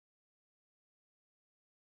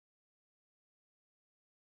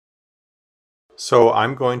So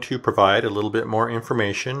I'm going to provide a little bit more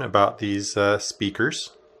information about these speakers.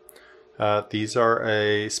 These are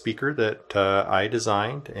a speaker that I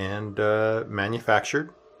designed and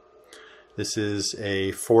manufactured. This is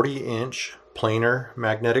a 40-inch planar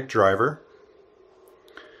magnetic driver.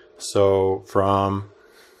 So from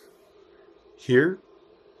here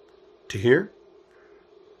to here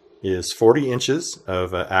is 40 inches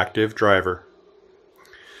of active driver.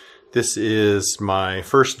 This is my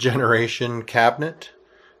first generation cabinet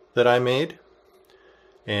that I made,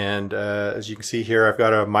 and as you can see here, I've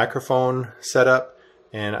got a microphone set up,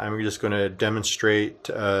 and I'm just going to demonstrate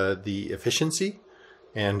the efficiency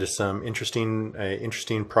and some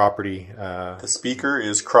interesting property. The speaker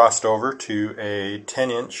is crossed over to a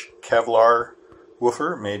 10-inch Kevlar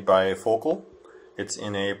woofer made by Focal. It's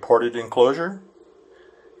in a ported enclosure,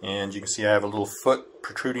 and you can see I have a little foot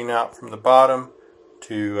protruding out from the bottom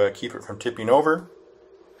to keep it from tipping over.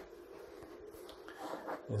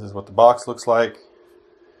 This is what the box looks like,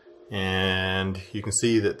 and you can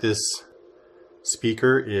see that this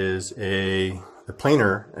speaker is the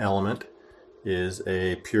planar element is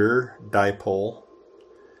a pure dipole,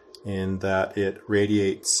 in that it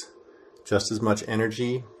radiates just as much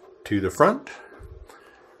energy to the front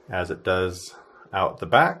as it does out the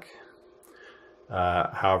back.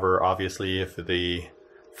 However, obviously, if the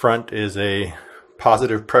front is a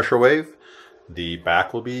positive pressure wave, the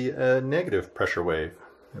back will be a negative pressure wave.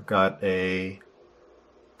 I've got a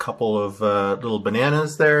couple of little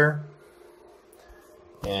bananas there,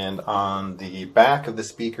 and on the back of the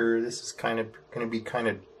speaker, this is going to be kind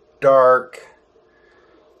of dark.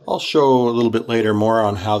 I'll show a little bit later more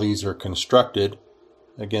on how these are constructed.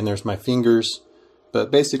 Again, there's my fingers,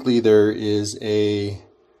 but basically there is a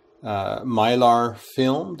mylar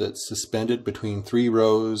film that's suspended between 3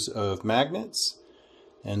 rows of magnets.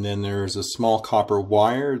 And then there's a small copper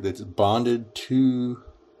wire that's bonded to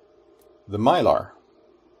the mylar.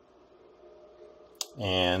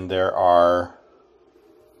 And there are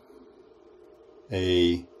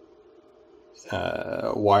a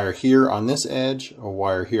wire here on this edge, a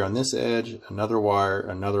wire here on this edge, another wire,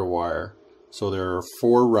 another wire. So there are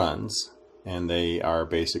 4 runs, and they are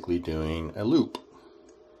basically doing a loop.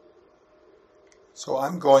 So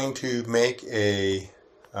I'm going to make a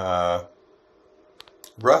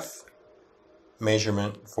rough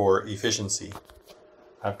measurement for efficiency.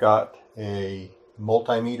 I've got a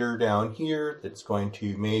multimeter down here that's going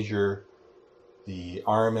to measure the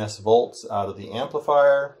RMS volts out of the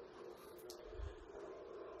amplifier.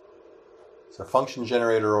 There's a function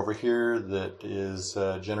generator over here that is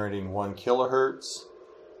generating 1 kilohertz,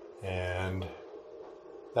 and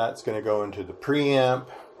that's going to go into the preamp.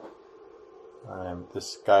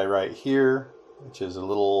 This guy right here, which is a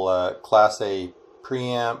little Class A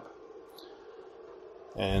preamp,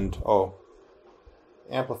 and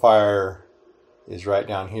amplifier is right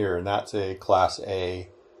down here, and that's a Class A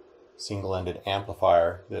single-ended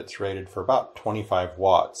amplifier that's rated for about 25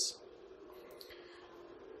 watts.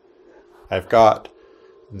 I've got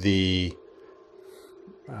the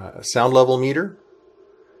sound level meter.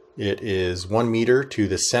 It is 1 meter to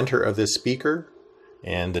the center of this speaker,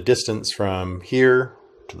 and the distance from here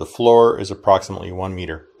to the floor is approximately 1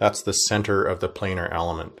 meter. That's the center of the planar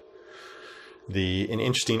element. An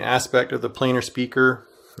interesting aspect of the planar speaker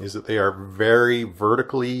is that they are very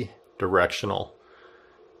vertically directional,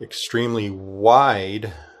 extremely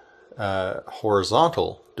wide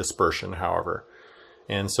horizontal dispersion, however.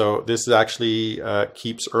 And so this actually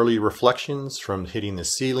keeps early reflections from hitting the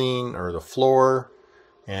ceiling or the floor,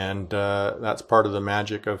 and that's part of the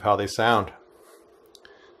magic of how they sound.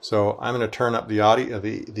 So I'm going to turn up the audio,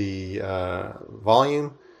 the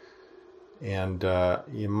volume, and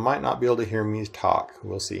you might not be able to hear me talk.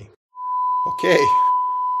 We'll see. Okay,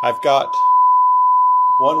 I've got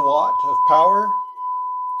 1 watt of power.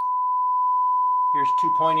 Here's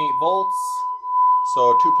 2.8 volts.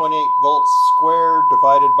 So 2.8 volts squared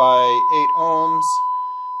divided by 8 ohms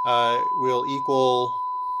will equal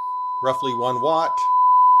roughly 1 watt.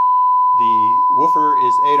 The woofer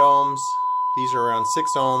is 8 ohms. These are around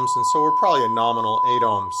 6 ohms, and so we're probably a nominal 8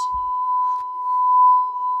 ohms.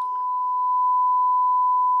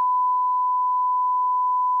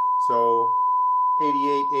 So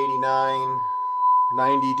 88, 89,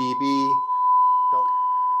 90 dB.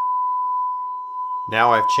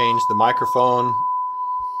 Now I've changed the microphone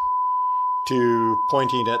to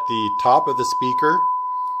pointing at the top of the speaker.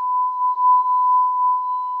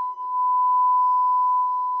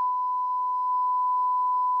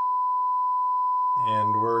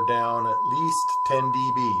 And we're down at least 10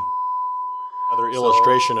 dB. Another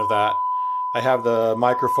illustration of that. I have the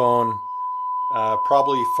microphone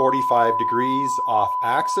probably 45 degrees off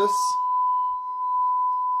axis.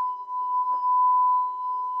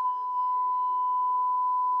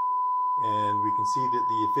 And we can see that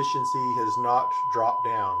the efficiency has not dropped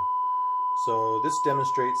down. So this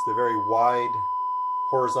demonstrates the very wide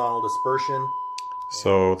horizontal dispersion.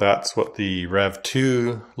 So that's what the Rev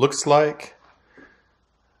 2 looks like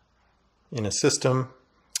in a system.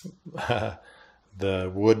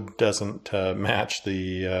 The wood doesn't match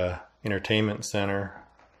the entertainment center.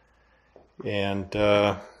 And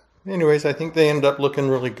anyways, I think they end up looking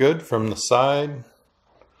really good from the side.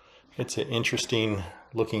 It's an interesting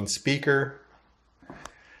looking speaker.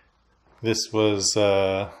 This was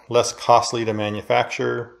less costly to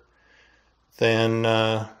manufacture than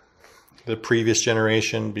the previous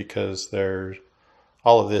generation because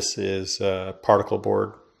all of this is particle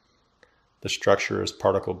board. The structure is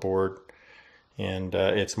particle board, and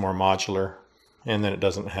it's more modular. And then it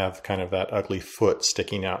doesn't have kind of that ugly foot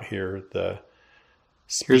sticking out here.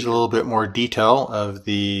 Here's a little bit more detail of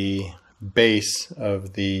the base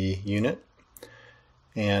of the unit.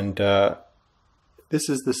 And this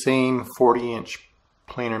is the same 40-inch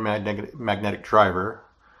planar magnetic driver.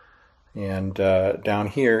 And down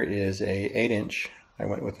here is a 8-inch. I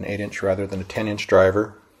went with an 8-inch rather than a 10-inch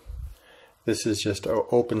driver. This is just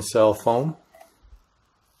open cell foam,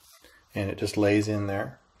 and it just lays in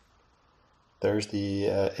there. There's the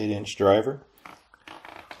 8-inch driver.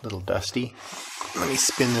 A little dusty. Let me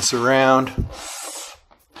spin this around.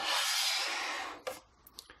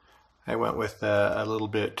 I went with a little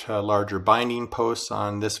bit larger binding posts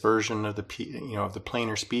on this version of the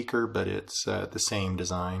planar speaker, but it's the same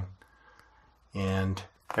design. And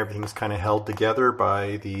everything's kind of held together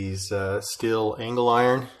by these steel angle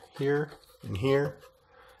iron here and here,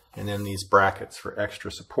 and then these brackets for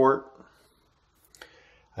extra support.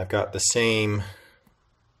 I've got the same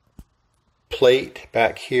plate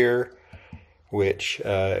back here, which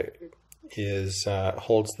holds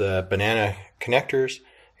the banana connectors,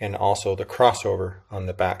 and also the crossover on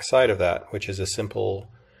the back side of that, which is a simple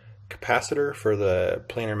capacitor for the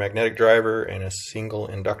planar magnetic driver and a single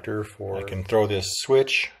inductor for... I can throw this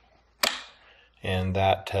switch, and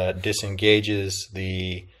that disengages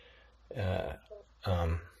the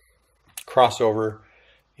crossover,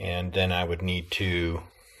 and then I would need to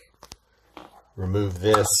remove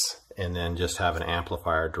this and then just have an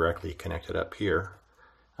amplifier directly connected up here,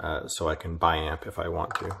 so I can biamp if I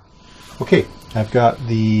want to. Okay, I've got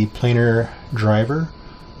the planar driver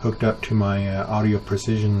hooked up to my Audio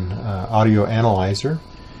Precision audio analyzer,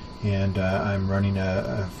 and I'm running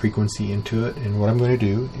a frequency into it, and what I'm going to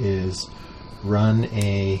do is run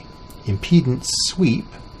a impedance sweep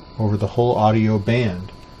over the whole audio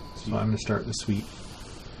band. So I'm going to start the sweep.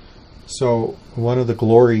 So one of the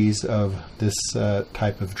glories of this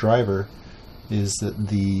type of driver is that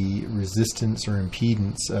the resistance or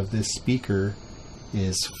impedance of this speaker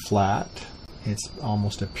is flat. It's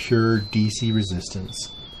almost a pure DC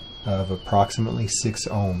resistance of approximately 6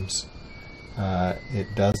 ohms. It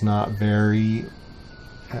does not vary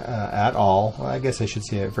at all. Well, I guess I should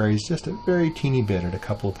say it varies just a very teeny bit at a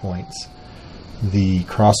couple of points. The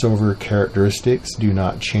crossover characteristics do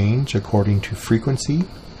not change according to frequency.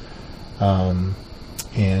 I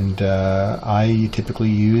typically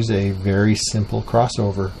use a very simple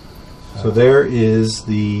crossover. So there is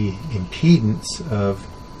the impedance of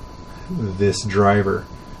this driver.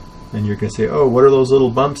 And you're going to say, oh, what are those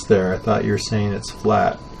little bumps there? I thought you were saying it's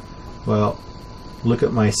flat. Well, look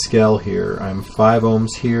at my scale here. I'm 5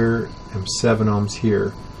 ohms here, I'm 7 ohms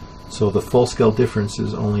here. So the full scale difference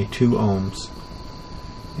is only 2 ohms.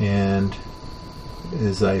 And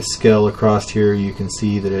as I scale across here, you can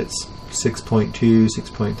see that it's 6.2,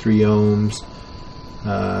 6.3 ohms.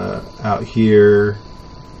 Out here,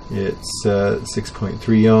 it's 6.3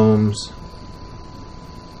 ohms.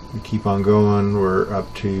 We keep on going, we're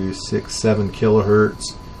up to 7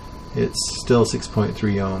 kilohertz. It's still 6.3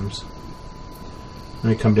 ohms. Let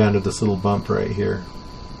me come down to this little bump right here.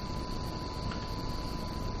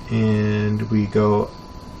 And we go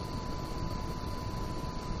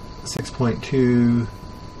 6.2,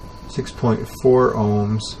 6.4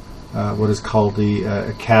 ohms, what is called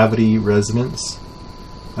the cavity resonance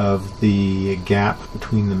of the gap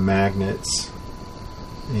between the magnets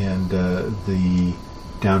and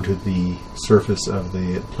down to the surface of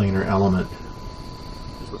the planar element.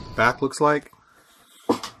 Here's what the back looks like.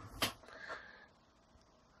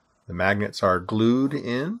 The magnets are glued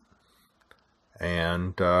in,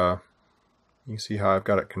 and you see how I've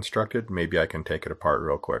got it constructed. Maybe I can take it apart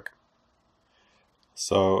real quick.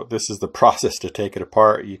 So this is the process to take it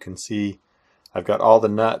apart. You can see I've got all the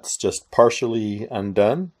nuts just partially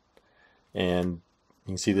undone, And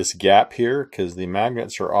you can see this gap here because the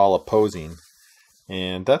magnets are all opposing.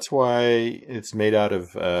 And that's why it's made out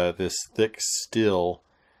of this thick steel,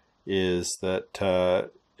 is that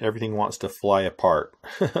everything wants to fly apart.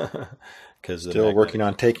 Because still working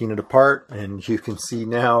on taking it apart, and you can see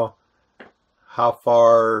now how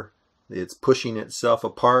far it's pushing itself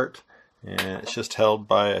apart. And it's just held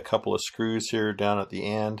by a couple of screws here down at the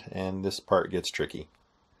end, and this part gets tricky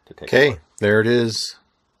to take. Okay, there it is,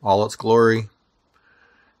 all its glory.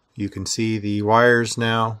 You can see the wires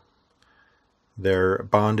now. They're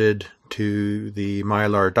bonded to the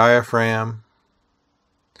mylar diaphragm,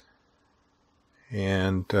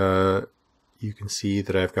 and you can see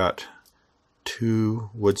that I've got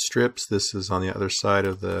 2 wood strips. This is on the other side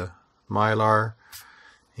of the mylar,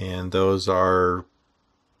 and those are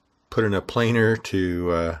put in a planer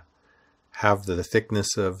to have the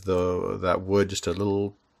thickness of that wood just a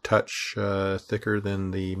little touch thicker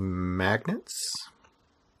than the magnets.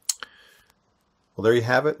 Well, there you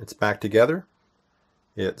have it. It's back together.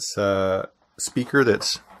 It's a speaker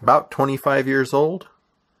that's about 25 years old.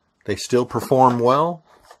 They still perform well.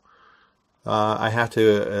 I have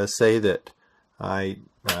to say that the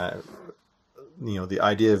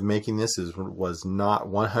idea of making this was not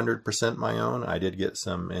 100% my own. I did get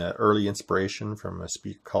some early inspiration from a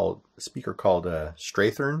speaker called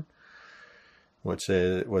Strathern, which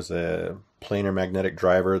was a planar magnetic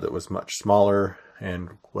driver that was much smaller and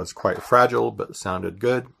was quite fragile, but sounded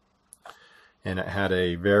good. And it had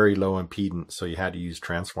a very low impedance, so you had to use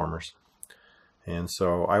transformers. And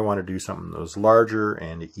so I want to do something that was larger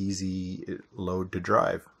and easy load to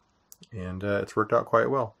drive. And it's worked out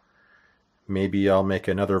quite well. Maybe I'll make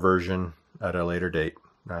another version at a later date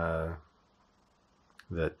that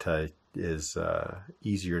is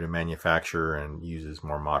easier to manufacture and uses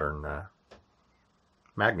more modern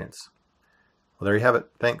magnets. Well, there you have it.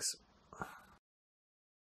 Thanks.